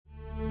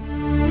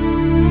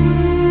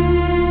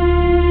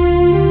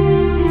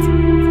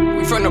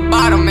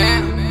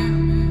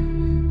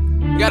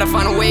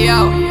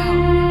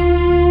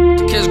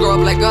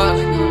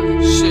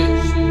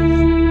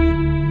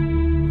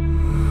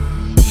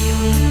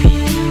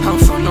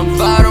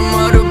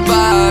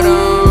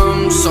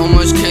So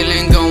much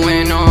killing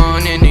going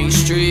on in these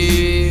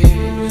streets.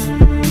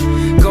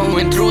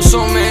 Going through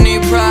so many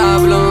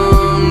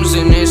problems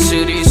in this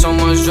city. So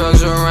much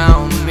drugs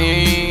around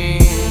me.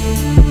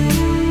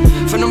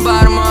 From the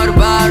bottom of the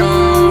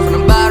bottom,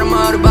 from the bottom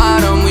of the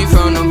bottom, we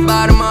from the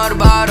bottom of the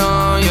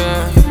bottom,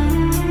 yeah.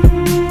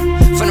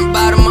 From the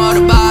bottom of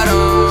the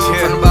bottom,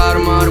 from the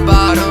bottom of the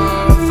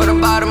bottom, from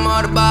the bottom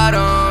of the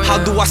bottom.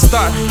 How do I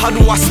start? How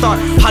do I start?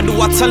 How do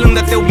I tell them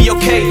that they'll be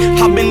okay?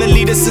 I've been the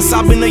leader since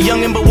I've been a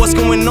youngin', but what's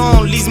going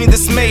on leaves me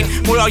dismayed.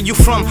 Where are you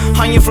from?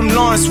 I am from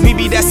Lawrence. We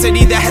be that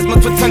city that has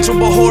much potential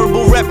but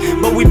horrible rep,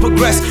 but we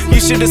progress. You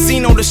should've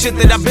seen all the shit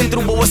that I've been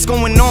through, but what's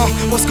going on?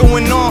 What's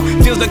going on?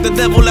 Feels like the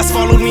devil has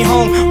followed me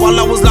home while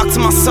I was locked to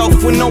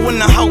myself with no one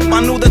to help. I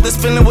knew that this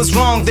feeling was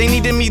wrong. They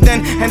needed me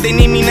then and they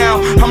need me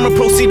now. I'ma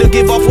proceed to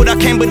give off what I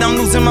can, but I'm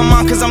losing my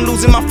mind cause I'm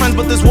losing my friends.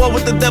 But this war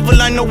with the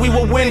devil, I know we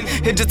will win.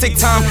 It just take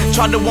time,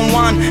 try to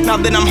unwind. Now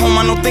that I'm home,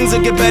 I know things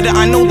will get better.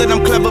 I know that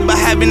I'm clever, but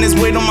having this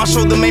weight on my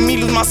shoulder made me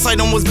lose my sight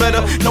on what's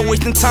better. No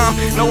wasting time,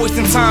 no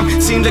wasting time.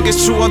 Seems like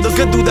it's true, all the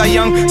good do die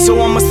young. So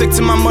I'ma stick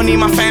to my money,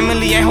 my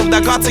family, and hope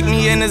that God take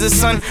me in as a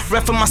son.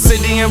 Rep for my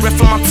city and rep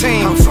for my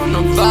team. I'm from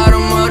the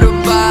bottom of the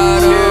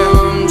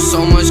bottom.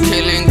 So much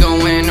killing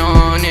going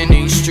on in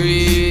these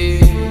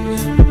streets.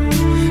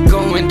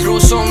 Going through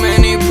so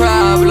many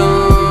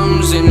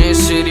problems in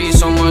this city.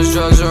 So much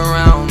drugs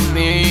around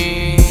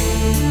me.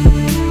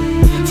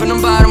 From the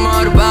bottom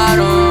of the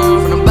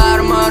bottom, from the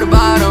bottom of the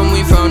bottom,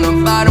 we from the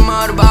bottom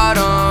of the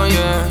bottom,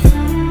 yeah.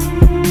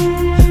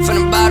 From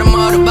the bottom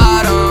of the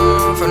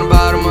bottom, from the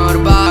bottom of the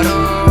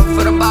bottom,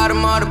 from the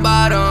bottom of the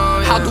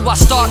bottom. How do I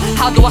start?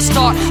 How do I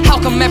start? How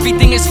come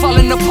everything is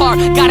falling apart?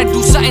 Gotta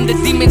do something, the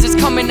demons is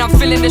coming. I'm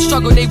feeling the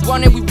struggle, they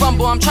run and we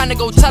rumble. I'm trying to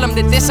go tell them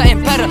that there's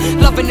something better.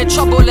 Loving the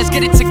trouble, let's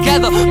get it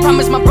together.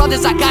 Promise my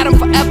brothers I got them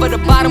forever. The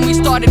bottom we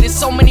started, there's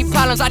so many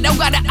problems. I don't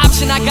got an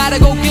option, I gotta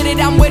go get it.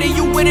 I'm with it,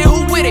 you with it,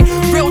 who with it?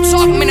 Real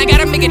talk, man, I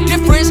gotta make a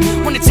difference.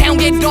 When the town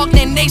get dark,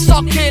 then they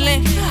start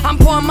killing. I'm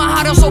pouring my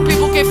heart out so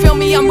people can feel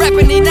me. I'm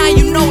rapping it now,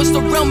 you know it's the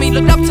real me.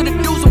 Looked up to the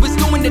dudes who was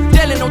doing the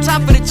dealing. No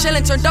time for the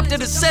chillin', turned up to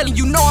the ceiling.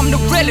 You know I'm the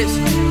realest.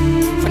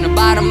 From the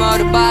bottom of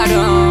the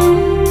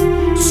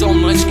bottom, so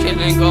much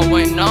killing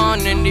going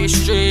on in these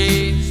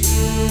streets.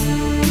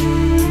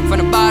 From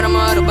the bottom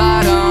of the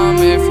bottom,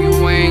 if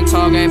you ain't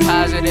talking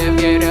positive,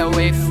 get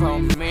away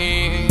from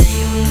me.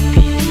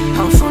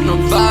 I'm from the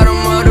bottom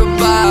of the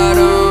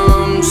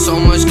bottom, so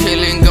much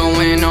killing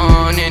going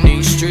on in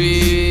these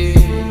streets.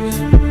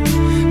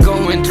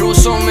 Going through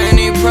so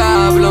many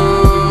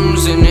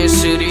problems in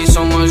this city,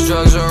 so much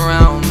drugs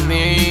around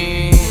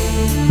me.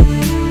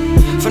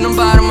 From the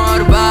bottom of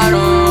the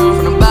bottom,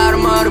 from the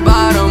bottom of the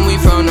bottom, we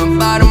from the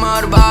bottom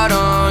of the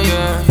bottom,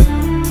 yeah.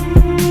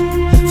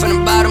 From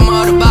the bottom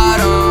of the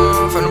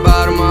bottom, from the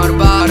bottom of the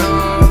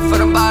bottom, from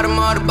the bottom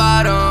of the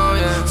bottom,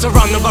 yeah.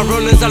 Surrounded by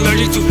runners,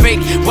 allergic to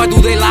fake. Why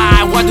do they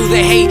lie? Why do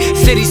they hate?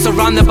 City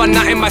surrounded by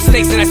nothing but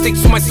snakes, and I stick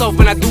to myself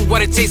and I do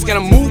what it takes.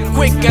 Gotta move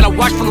quick, gotta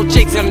watch for no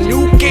jakes. Got a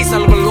new case, I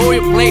love a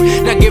lawyer play.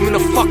 Not giving a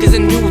fuck is a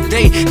new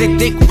day. They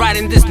dick right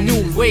in this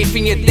new wave.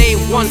 In your day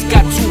one's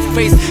got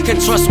two-face. Can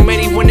trust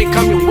many when they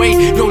come your way.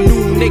 No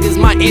new niggas,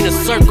 my inner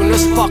circle.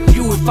 Let's fuck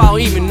you if I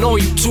don't even know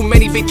you. Too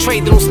many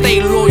betray, they don't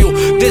stay loyal.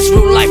 This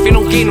real life ain't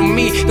no gain on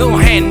me. They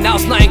don't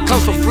handouts, nothing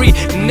comes for free.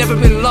 Never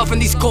been loved in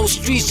these cold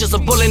streets. Just a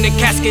bullet in the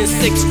casket and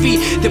 6 feet.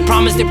 They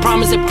promise, they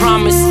promise, they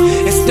promise,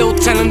 and still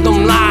telling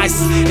them lies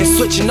and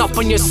switching up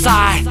on your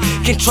side.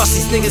 Can't trust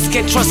these niggas,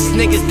 can't trust these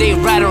niggas. They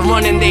rather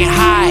run and they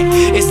hide.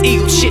 It's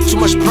ego shit, too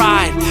much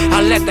pride.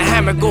 I let the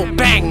hammer go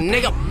bang,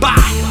 nigga, bye.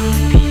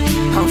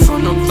 I'm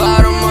from the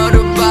bottom of